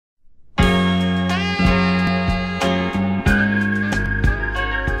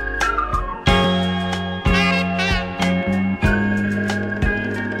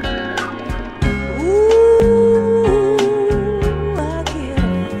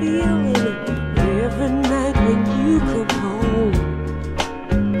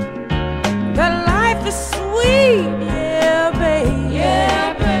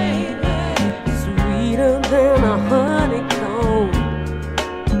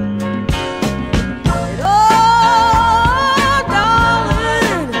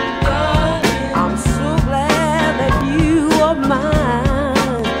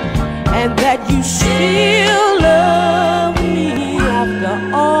still love me after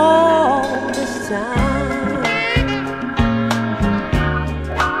all this time.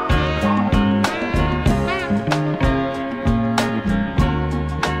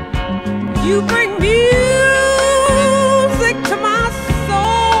 You bring music to my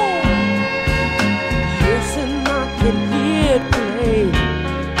soul. Yes, and I can hear it play.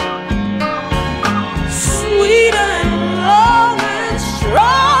 Sweeter and longer and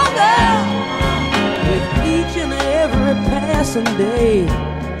stronger with each and every passing day.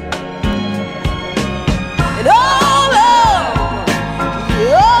 And all of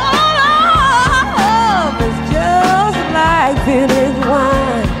is just like village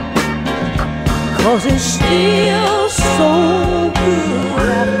wine, 'cause it's still so good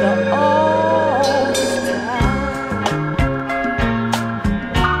after all this time.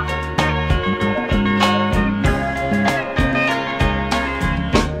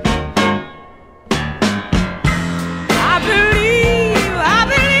 I believe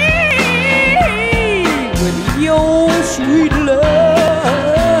with your sweet love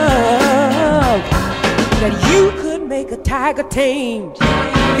that you could make a tiger tame,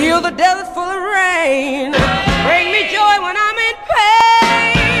 heal the desert full of rain, bring me joy when I'm in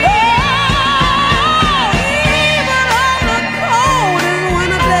pain. Oh, even on the coldest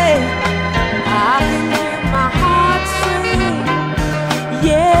winter day, I can hear my heart sing,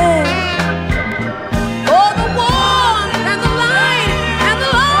 yeah. Oh, the warmth and the light and the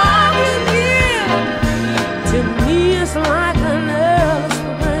love you give to me is like an early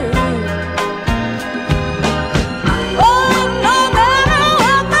spring. Oh, no matter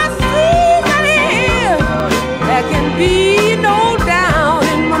what the season is, there can be no doubt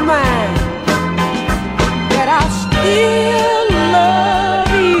in my mind that I still love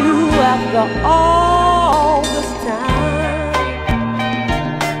you after all this time.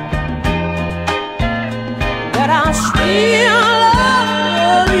 That I still